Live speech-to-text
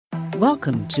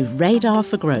Welcome to Radar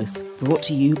for Growth, brought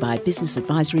to you by business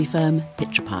advisory firm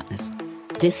Pitcher Partners.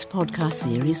 This podcast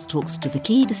series talks to the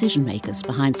key decision makers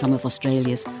behind some of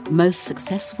Australia's most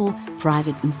successful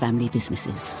private and family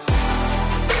businesses.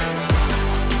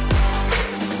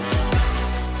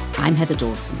 I'm Heather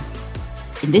Dawson.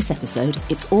 In this episode,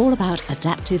 it's all about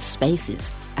adaptive spaces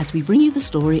as we bring you the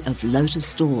story of Lotus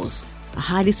Stores, a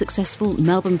highly successful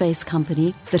Melbourne-based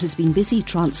company that has been busy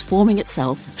transforming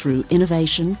itself through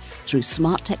innovation, through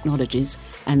smart technologies,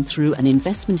 and through an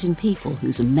investment in people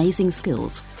whose amazing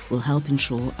skills will help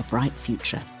ensure a bright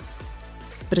future.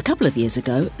 But a couple of years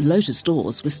ago, Lotus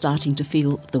Stores was starting to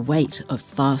feel the weight of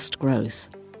fast growth.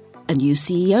 A new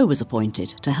CEO was appointed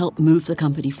to help move the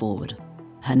company forward.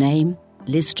 Her name,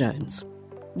 Liz Jones.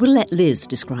 We'll let Liz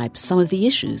describe some of the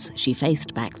issues she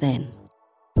faced back then.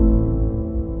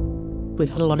 We've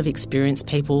had a lot of experienced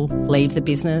people leave the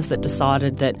business that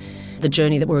decided that the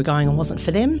journey that we were going on wasn't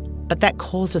for them. But that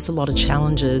caused us a lot of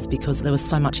challenges because there was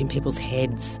so much in people's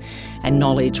heads and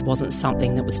knowledge wasn't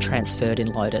something that was transferred in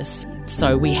Lotus.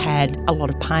 So we had a lot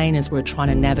of pain as we were trying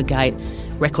to navigate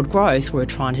record growth. We were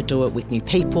trying to do it with new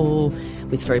people,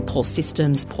 with very poor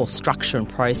systems, poor structure and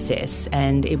process,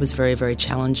 and it was very, very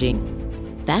challenging.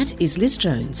 That is Liz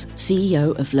Jones,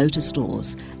 CEO of Lotus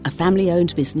Stores, a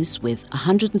family-owned business with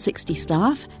 160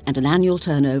 staff and an annual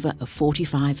turnover of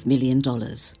 $45 million.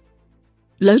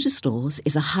 Lotus Stores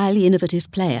is a highly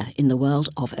innovative player in the world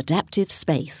of adaptive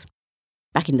space.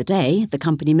 Back in the day, the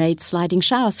company made sliding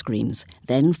shower screens,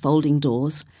 then folding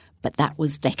doors, but that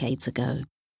was decades ago.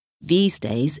 These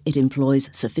days, it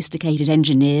employs sophisticated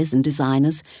engineers and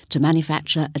designers to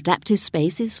manufacture adaptive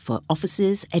spaces for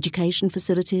offices, education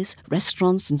facilities,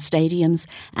 restaurants and stadiums,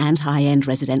 and high-end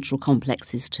residential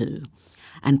complexes too.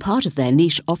 And part of their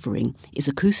niche offering is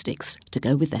acoustics to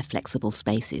go with their flexible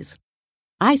spaces.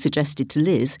 I suggested to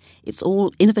Liz it's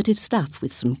all innovative stuff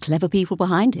with some clever people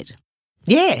behind it.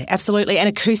 Yeah, absolutely. And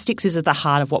acoustics is at the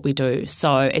heart of what we do.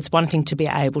 So it's one thing to be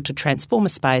able to transform a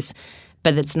space,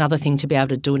 but it's another thing to be able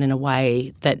to do it in a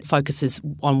way that focuses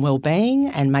on well-being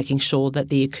and making sure that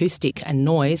the acoustic and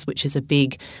noise, which is a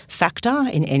big factor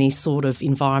in any sort of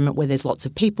environment where there's lots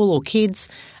of people or kids,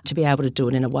 to be able to do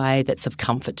it in a way that's of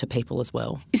comfort to people as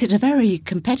well. Is it a very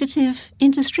competitive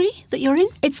industry that you're in?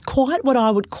 It's quite what I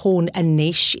would call a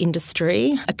niche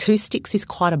industry. Acoustics is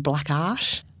quite a black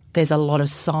art. There's a lot of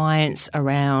science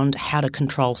around how to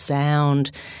control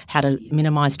sound, how to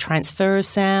minimise transfer of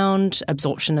sound,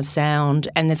 absorption of sound,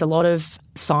 and there's a lot of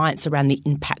science around the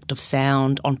impact of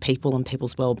sound on people and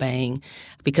people's well-being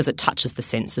because it touches the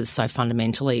senses so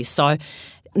fundamentally. So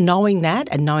knowing that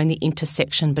and knowing the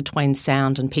intersection between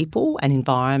sound and people and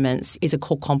environments is a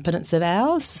core competence of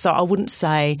ours. So I wouldn't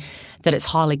say that it's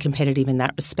highly competitive in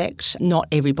that respect. Not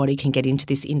everybody can get into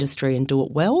this industry and do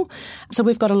it well. So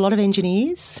we've got a lot of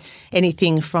engineers,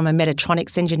 anything from a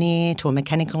mechatronics engineer to a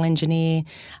mechanical engineer.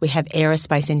 We have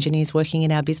aerospace engineers working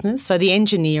in our business. So the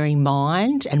engineering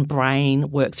mind and brain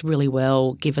works really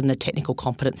well given the technical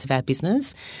competence of our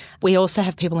business. We also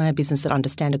have people in our business that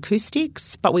understand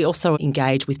acoustics, but we also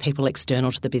engage with people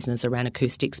external to the business around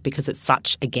acoustics because it's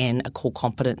such, again, a core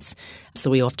competence. So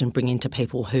we often bring into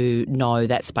people who know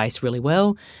that space really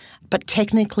well. But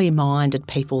technically minded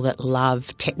people that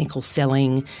love technical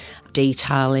selling,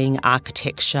 detailing,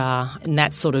 architecture, and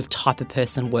that sort of type of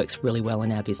person works really well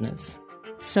in our business.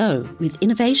 So, with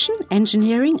innovation,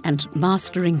 engineering and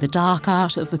mastering the dark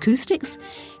art of acoustics,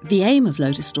 the aim of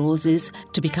Lotus Stores is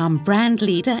to become brand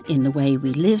leader in the way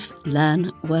we live,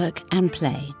 learn, work and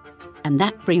play. And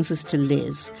that brings us to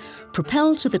Liz,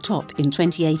 propelled to the top in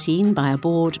 2018 by a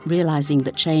board realising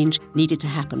that change needed to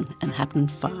happen and happen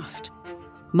fast.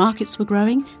 Markets were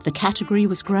growing, the category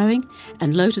was growing,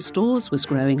 and Lotus Stores was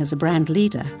growing as a brand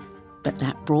leader. But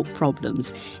that brought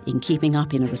problems in keeping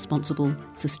up in a responsible,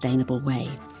 sustainable way.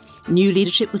 New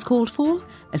leadership was called for,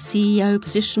 a CEO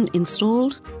position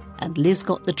installed, and Liz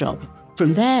got the job.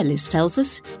 From there, Liz tells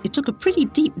us, it took a pretty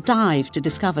deep dive to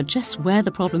discover just where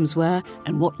the problems were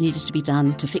and what needed to be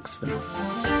done to fix them.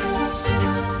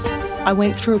 I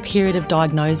went through a period of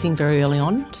diagnosing very early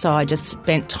on, so I just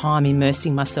spent time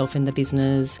immersing myself in the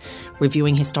business,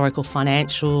 reviewing historical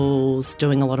financials,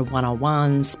 doing a lot of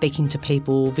one-on-ones, speaking to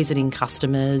people, visiting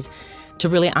customers, to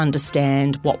really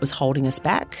understand what was holding us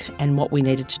back and what we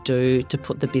needed to do to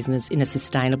put the business in a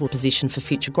sustainable position for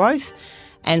future growth.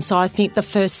 And so I think the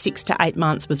first 6 to 8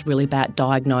 months was really about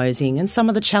diagnosing. And some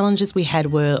of the challenges we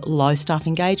had were low staff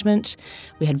engagement.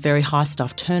 We had very high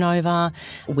staff turnover.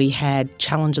 We had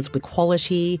challenges with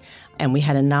quality. And we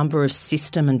had a number of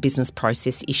system and business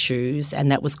process issues.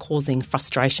 And that was causing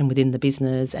frustration within the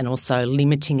business and also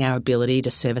limiting our ability to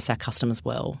service our customers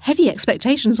well. Heavy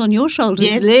expectations on your shoulders,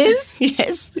 Yes. Liz.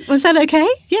 Yes. Was that okay?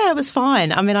 Yeah, it was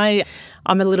fine. I mean,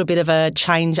 I'm a little bit of a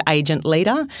change agent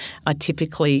leader. I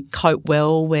typically cope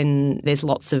well when there's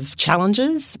lots of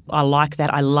challenges. I like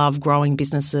that. I love growing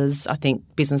businesses. I think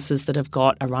businesses that have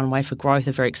got a runway for growth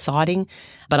are very exciting.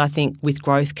 But I think with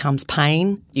growth comes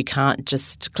pain. You can't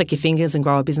just click your fingers and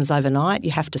grow a business overnight.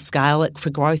 You have to scale it for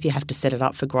growth. You have to set it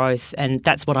up for growth. And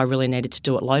that's what I really needed to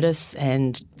do at Lotus.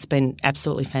 And it's been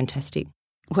absolutely fantastic.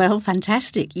 Well,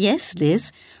 fantastic. Yes,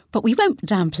 Liz. But we won't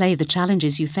downplay the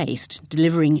challenges you faced,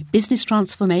 delivering business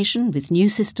transformation with new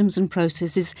systems and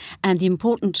processes and the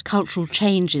important cultural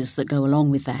changes that go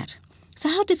along with that. So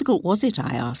how difficult was it,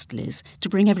 I asked Liz, to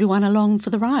bring everyone along for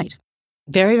the ride?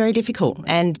 Very, very difficult.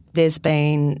 And there's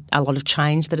been a lot of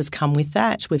change that has come with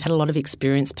that. We've had a lot of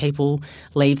experienced people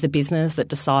leave the business that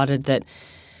decided that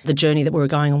the journey that we were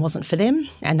going on wasn't for them,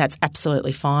 and that's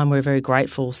absolutely fine. We're very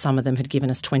grateful. Some of them had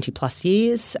given us 20 plus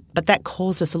years, but that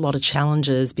caused us a lot of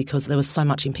challenges because there was so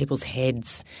much in people's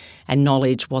heads and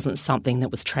knowledge wasn't something that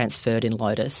was transferred in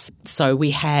Lotus. So we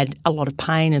had a lot of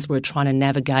pain as we were trying to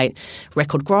navigate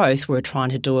record growth. We were trying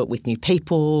to do it with new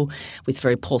people, with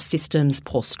very poor systems,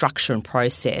 poor structure and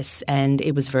process, and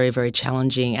it was very, very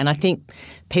challenging. And I think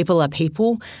people are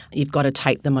people. You've got to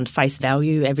take them on face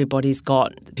value. Everybody's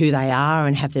got who they are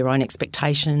and have their own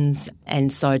expectations.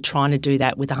 And so trying to do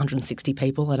that with 160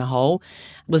 people in a whole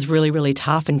was really, really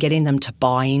tough. And getting them to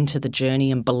buy into the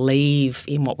journey and believe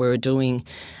in what we were doing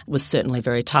was certainly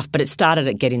very tough. But it started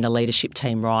at getting the leadership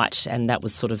team right. And that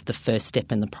was sort of the first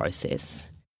step in the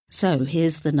process. So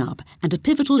here's the nub, and a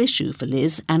pivotal issue for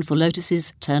Liz and for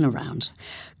Lotus's turnaround.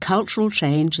 Cultural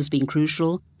change has been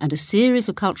crucial, and a series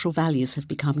of cultural values have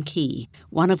become key,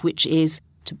 one of which is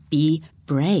to be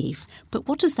brave. But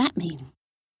what does that mean?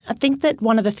 I think that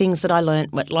one of the things that I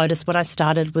learned at Lotus when I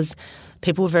started was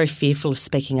people were very fearful of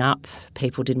speaking up.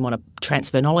 People didn't want to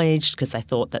transfer knowledge because they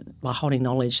thought that by holding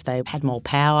knowledge they had more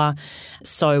power.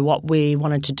 So what we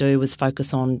wanted to do was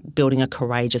focus on building a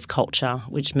courageous culture,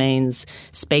 which means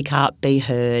speak up, be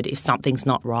heard. If something's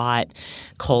not right,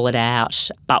 call it out.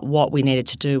 But what we needed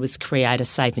to do was create a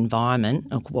safe environment,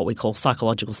 or what we call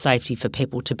psychological safety, for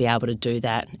people to be able to do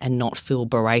that and not feel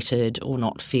berated or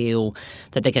not feel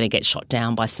that they're going to get shot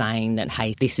down by saying that,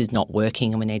 hey, this is not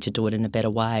working and we need to do it in a better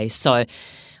way. So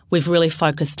we've really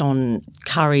focused on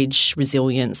courage,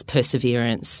 resilience,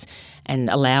 perseverance, and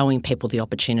allowing people the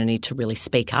opportunity to really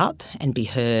speak up and be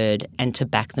heard and to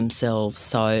back themselves.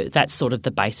 So that's sort of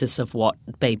the basis of what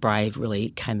Be Brave really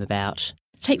came about.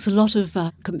 It takes a lot of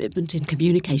commitment in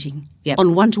communicating. Yep.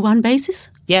 On one-to-one basis?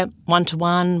 Yeah,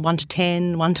 1-to-1,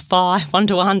 1-to-10, 1-to-5,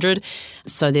 1-to-100.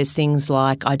 So there's things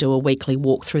like I do a weekly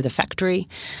walk through the factory,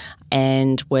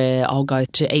 and where I'll go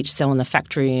to each cell in the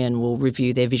factory and we'll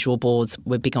review their visual boards.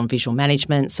 We're big on visual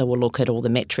management, so we'll look at all the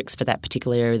metrics for that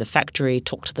particular area of the factory,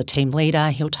 talk to the team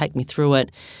leader, he'll take me through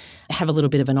it, have a little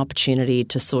bit of an opportunity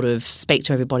to sort of speak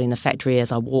to everybody in the factory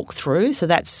as I walk through. So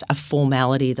that's a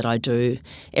formality that I do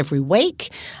every week.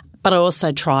 But I also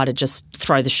try to just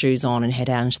throw the shoes on and head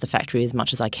out into the factory as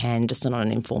much as I can, just on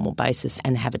an informal basis,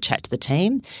 and have a chat to the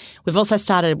team. We've also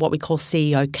started what we call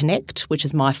CEO Connect, which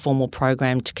is my formal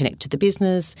program to connect to the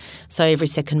business. So every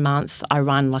second month I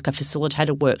run like a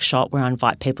facilitated workshop where I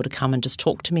invite people to come and just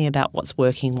talk to me about what's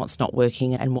working, what's not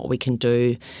working, and what we can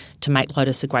do to make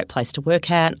Lotus a great place to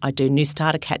work at. I do new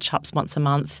starter catch-ups once a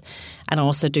month, and I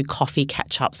also do coffee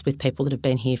catch-ups with people that have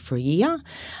been here for a year.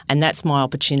 And that's my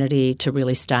opportunity to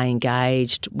really stay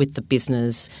engaged with the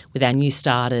business, with our new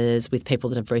starters, with people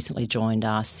that have recently joined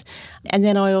us. And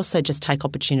then I also just take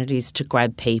opportunities to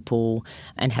grab people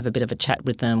and have a bit of a chat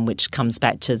with them, which comes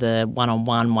back to the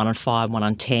one-on-one, 1-on-5,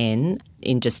 1-on-10,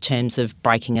 in just terms of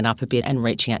breaking it up a bit and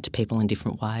reaching out to people in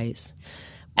different ways.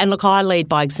 And look, I lead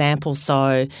by example,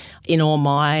 so in all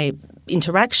my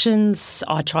interactions,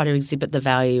 I try to exhibit the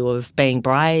value of being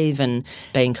brave and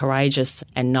being courageous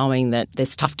and knowing that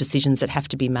there's tough decisions that have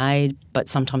to be made, but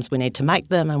sometimes we need to make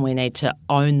them and we need to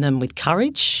own them with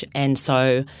courage. And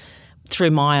so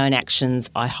through my own actions,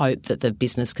 I hope that the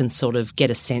business can sort of get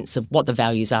a sense of what the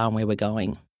values are and where we're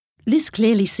going. Liz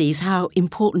clearly sees how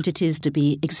important it is to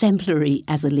be exemplary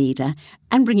as a leader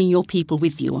and bringing your people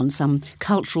with you on some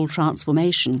cultural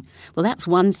transformation. Well, that's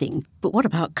one thing. But what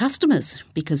about customers?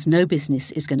 Because no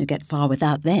business is going to get far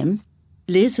without them.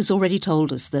 Liz has already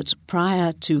told us that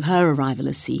prior to her arrival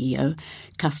as CEO,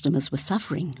 customers were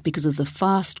suffering because of the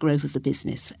fast growth of the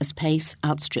business as pace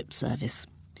outstripped service.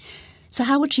 So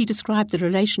how would she describe the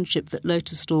relationship that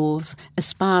Lotus Stores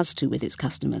aspires to with its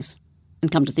customers? And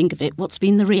come to think of it, what's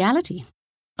been the reality?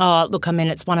 Oh, look, I mean,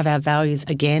 it's one of our values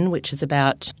again, which is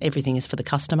about everything is for the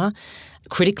customer.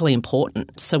 Critically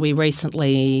important. So we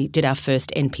recently did our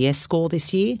first NPS score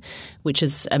this year, which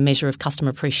is a measure of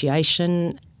customer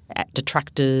appreciation,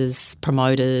 detractors,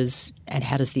 promoters, and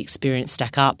how does the experience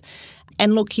stack up.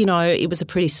 And look, it was a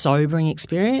pretty sobering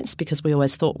experience because we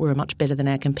always thought we were much better than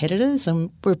our competitors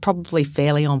and we're probably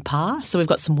fairly on par. So we've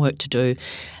got some work to do.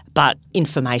 But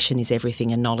information is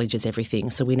everything and knowledge is everything.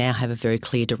 So we now have a very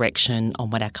clear direction on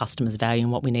what our customers value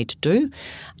and what we need to do.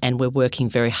 And we're working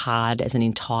very hard as an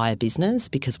entire business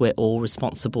because we're all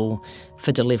responsible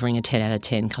for delivering a 10 out of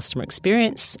 10 customer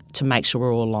experience to make sure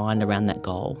we're all aligned around that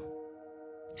goal.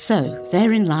 So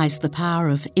therein lies the power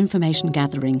of information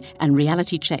gathering and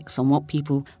reality checks on what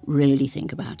people really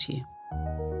think about you.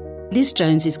 Liz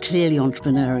Jones is clearly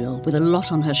entrepreneurial with a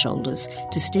lot on her shoulders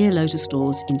to steer Lotus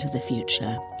Stores into the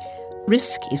future.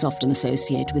 Risk is often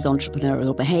associated with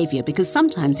entrepreneurial behaviour because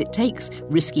sometimes it takes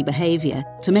risky behaviour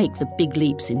to make the big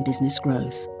leaps in business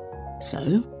growth. So,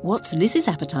 what's Liz's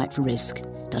appetite for risk?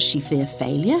 Does she fear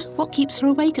failure? What keeps her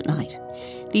awake at night?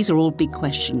 These are all big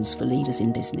questions for leaders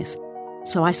in business.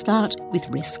 So I start with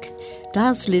risk.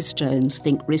 Does Liz Jones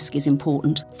think risk is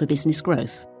important for business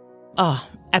growth? Oh,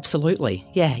 absolutely.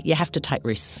 Yeah, you have to take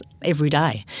risks every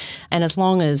day. And as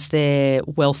long as they're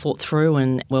well thought through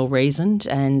and well reasoned,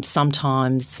 and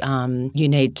sometimes you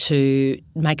need to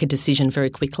make a decision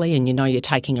very quickly and you're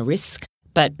taking a risk.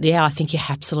 But yeah, I think you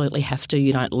absolutely have to.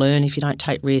 You don't learn if you don't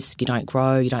take risks, you don't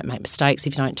grow, you don't make mistakes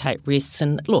if you don't take risks.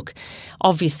 And look,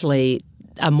 obviously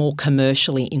a more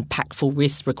commercially impactful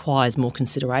risk requires more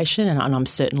consideration, and I'm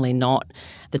certainly not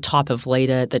the type of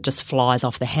leader that just flies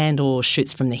off the handle,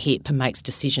 shoots from the hip and makes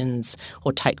decisions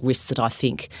or take risks that I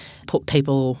think put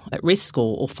people at risk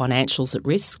or financials at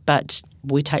risk. But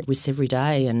we take risks every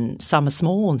day, and some are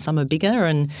small and some are bigger,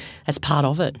 and that's part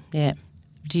of it, yeah.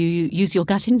 Do you use your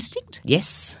gut instinct?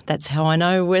 Yes, that's how I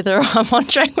know whether I'm on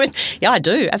track with. Yeah, I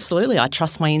do, absolutely. I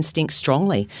trust my instincts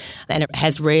strongly, and it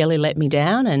has rarely let me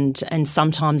down. And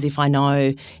sometimes if I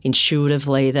know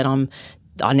intuitively that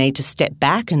I need to step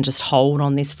back and just hold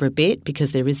on this for a bit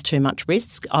because there is too much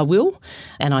risk, I will.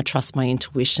 And I trust my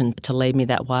intuition to lead me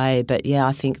that way. But yeah,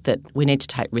 I think that we need to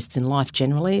take risks in life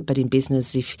generally, but in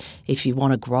business, if you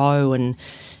want to grow and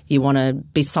you want to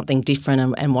be something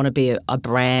different and want to be a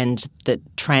brand that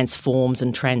transforms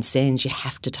and transcends, you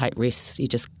have to take risks.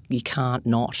 You can't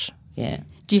not, yeah.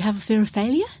 Do you have a fear of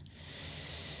failure?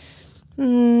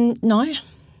 No.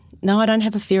 No, I don't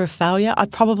have a fear of failure. I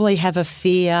probably have a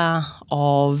fear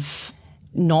of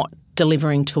not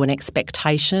delivering to an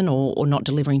expectation or not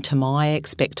delivering to my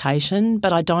expectation,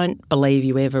 but I don't believe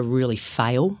you ever really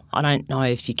fail. I don't know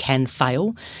if you can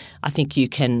fail. I think you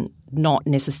can not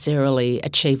necessarily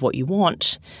achieve what you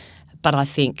want, but I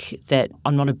think that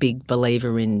I'm not a big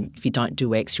believer in if you don't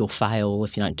do X, you'll fail.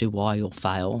 If you don't do Y, you'll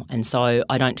fail. And so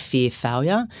I don't fear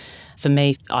failure. For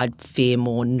me, I'd fear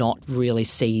more not really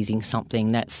seizing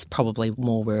something. That's probably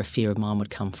more where a fear of mine would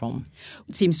come from.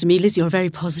 It seems to me, Liz, you're a very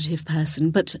positive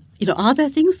person, but are there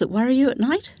things that worry you at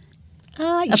night?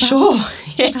 Sure.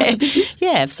 Yeah.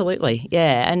 Yeah, absolutely.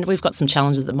 Yeah, and we've got some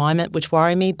challenges at the moment which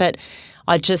worry me, but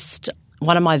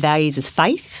one of my values is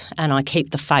faith, and I keep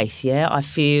the faith, yeah. I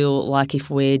feel like if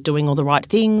we're doing all the right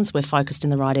things, we're focused in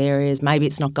the right areas, maybe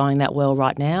it's not going that well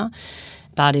right now,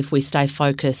 but if we stay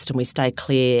focused and we stay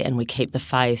clear and we keep the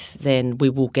faith, then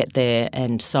we will get there.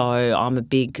 And so I'm a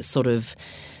big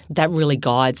that really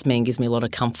guides me and gives me a lot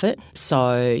of comfort.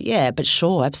 So, yeah, but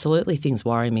sure, absolutely, things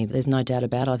worry me. There's no doubt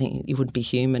about it. I think you wouldn't be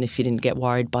human if you didn't get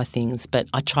worried by things. But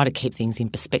I try to keep things in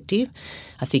perspective.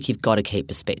 I think you've got to keep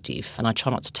perspective, and I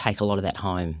try not to take a lot of that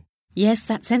home. Yes,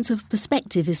 that sense of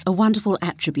perspective is a wonderful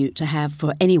attribute to have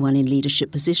for anyone in leadership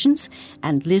positions,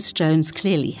 and Liz Jones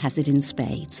clearly has it in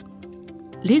spades.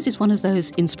 Liz is one of those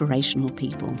inspirational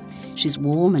people. She's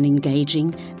warm and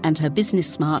engaging, and her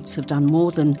business smarts have done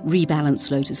more than rebalance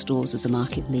Lotus Stores as a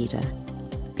market leader.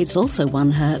 It's also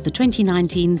won her the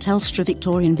 2019 Telstra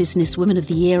Victorian Business Women of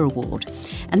the Year award,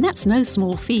 and that's no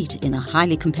small feat in a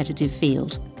highly competitive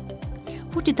field.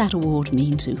 What did that award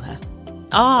mean to her?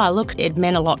 Look, it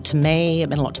meant a lot to me, it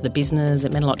meant a lot to the business,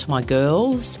 it meant a lot to my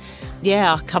girls.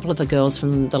 Yeah, a couple of the girls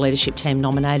from the leadership team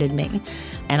nominated me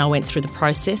and I went through the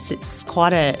process. It's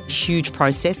quite a huge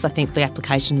process. I think the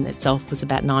application itself was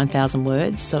about 9,000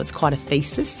 words, so it's quite a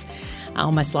thesis.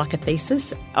 almost like a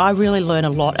thesis. I really learned a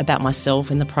lot about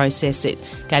myself in the process. It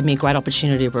gave me a great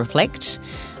opportunity to reflect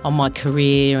on my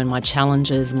career and my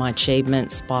challenges, my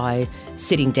achievements by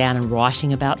sitting down and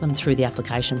writing about them through the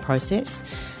application process.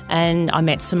 And I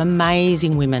met some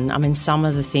amazing women. I mean, some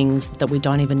of the things that we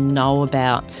don't even know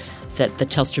about that the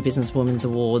Telstra Business Women's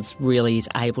Awards really is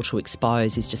able to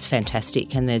expose is just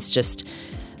fantastic. And there's just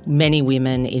many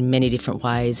women in many different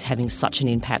ways having such an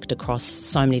impact across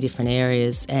so many different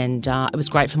areas. And it was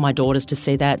great for my daughters to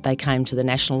see that. They came to the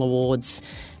national awards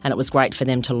and it was great for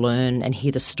them to learn and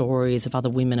hear the stories of other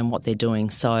women and what they're doing.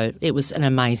 So it was an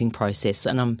amazing process,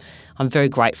 and I'm very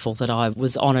grateful that I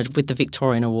was honoured with the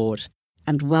Victorian Award.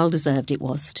 And well deserved it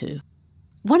was too.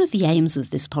 One of the aims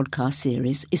of this podcast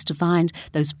series is to find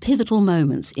those pivotal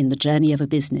moments in the journey of a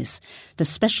business, the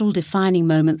special defining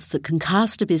moments that can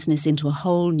cast a business into a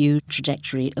whole new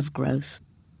trajectory of growth.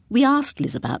 We asked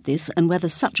Liz about this and whether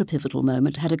such a pivotal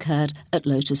moment had occurred at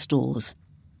Lotus Stores.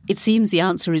 It seems the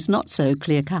answer is not so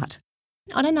clear-cut.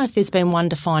 I don't know if there's been one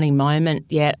defining moment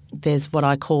yet. There's what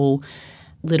I call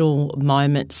little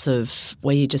moments of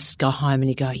where you just go home and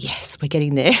you go, yes, we're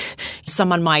getting there.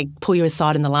 Someone might pull you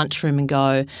aside in the lunchroom and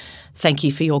go, thank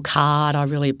you for your card, I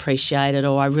really appreciate it,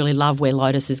 or I really love where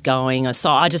Lotus is going.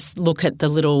 So I just look at the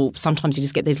little, sometimes you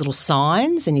just get these little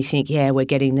signs and you think, yeah, we're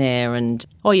getting there.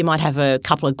 Or you might have a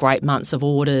couple of great months of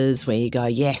orders where you go,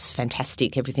 yes,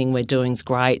 fantastic, everything we're doing is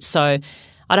great. So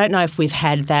I don't know if we've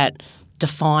had that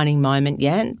defining moment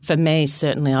yet. For me,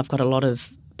 certainly I've got a lot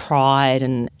of pride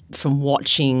and from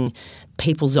watching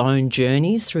people's own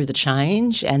journeys through the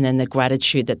change and then the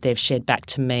gratitude that they've shared back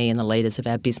to me and the leaders of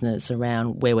our business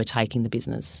around where we're taking the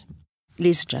business.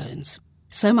 Liz Jones.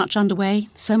 So much underway,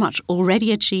 so much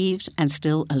already achieved, and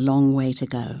still a long way to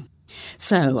go.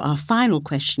 So our final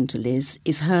question to Liz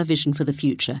is her vision for the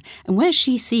future and where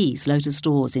she sees Lotus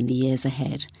Stores in the years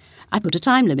ahead. I put a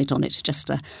time limit on it just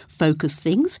to focus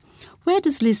things. Where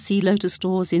does Liz see Lotus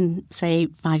Stores in, say,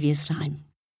 5 years' time?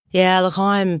 Yeah, look,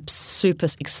 I'm super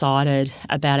excited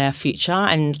about our future.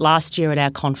 And last year at our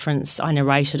conference, I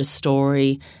narrated a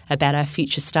story about our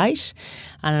future state.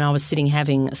 And I was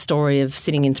having a story of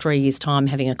sitting in 3 years' time,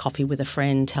 having a coffee with a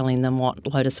friend, telling them what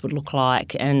Lotus would look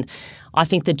like. And I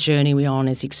think the journey we're on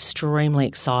is extremely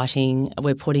exciting.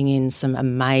 We're putting in some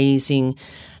amazing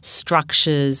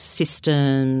structures,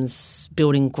 systems,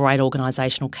 building great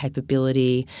organisational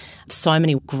capability, so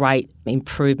many great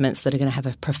improvements that are going to have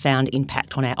a profound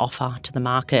impact on our offer to the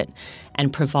market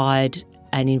and provide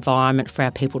an environment for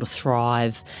our people to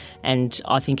thrive. And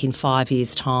I think in 5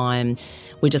 years' time,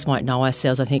 we just won't know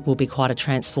ourselves. I think we'll be quite a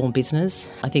transformed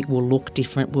business. I think we'll look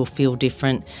different, we'll feel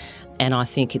different. And I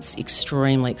think it's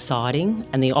extremely exciting,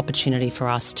 and the opportunity for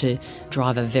us to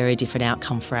drive a very different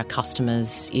outcome for our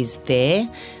customers is there.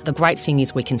 The great thing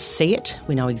is we can see it.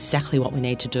 We know exactly what we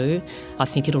need to do. I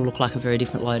think it'll look like a very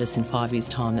different Lotus in 5 years'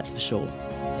 time, that's for sure.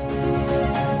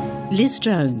 Liz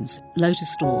Jones,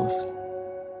 Lotus Stores.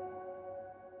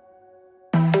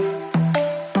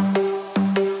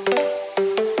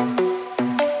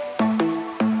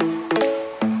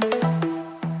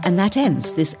 And that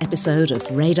ends this episode of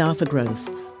Radar for Growth,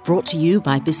 brought to you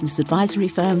by business advisory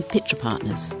firm Pitcher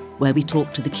Partners, where we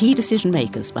talk to the key decision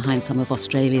makers behind some of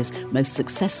Australia's most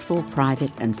successful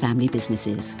private and family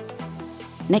businesses.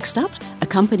 Next up, a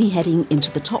company heading into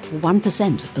the top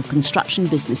 1% of construction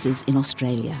businesses in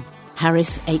Australia,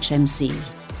 Harris HMC,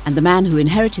 and the man who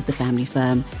inherited the family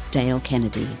firm, Dale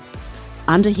Kennedy.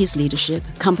 Under his leadership,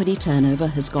 company turnover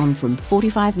has gone from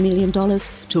 $45 million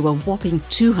to a whopping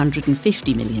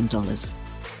 $250 million.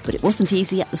 But it wasn't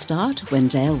easy at the start when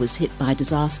Dale was hit by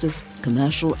disasters,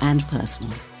 commercial and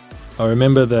personal. I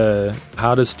remember the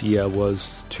hardest year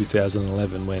was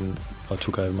 2011 when I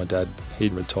took over my dad.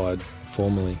 He'd retired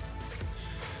formally.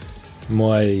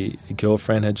 My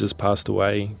girlfriend had just passed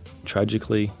away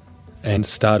tragically and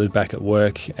started back at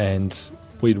work, and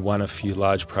we'd won a few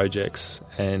large projects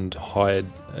and hired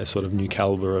a sort of new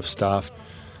calibre of staff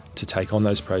to take on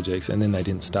those projects, and then they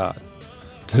didn't start.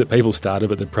 The people started,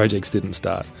 but the projects didn't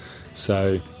start.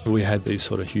 So we had these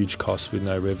sort of huge costs with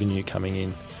no revenue coming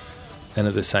in. And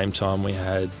at the same time, we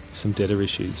had some debtor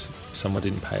issues. Someone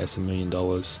didn't pay us $1 million.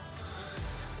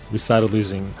 We started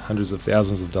losing hundreds of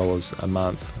thousands of dollars a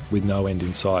month with no end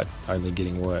in sight, only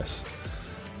getting worse.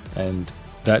 And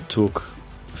that took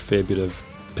a fair bit of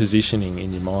positioning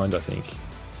in your mind, I think.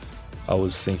 I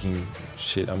was thinking,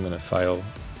 shit, I'm going to fail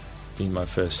in my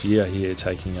first year here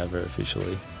taking over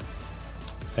officially.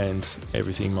 And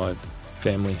everything my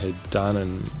family had done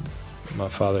and my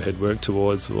father had worked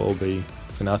towards will all be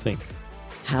for nothing.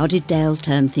 How did Dale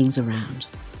turn things around?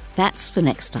 That's for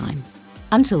next time.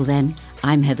 Until then,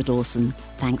 I'm Heather Dawson.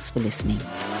 Thanks for listening.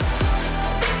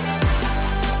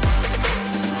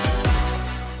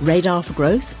 Radar for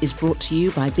Growth is brought to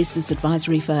you by business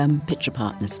advisory firm Pitcher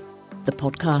Partners. The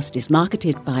podcast is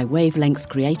marketed by Wavelength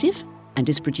Creative and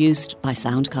is produced by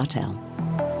Sound Cartel.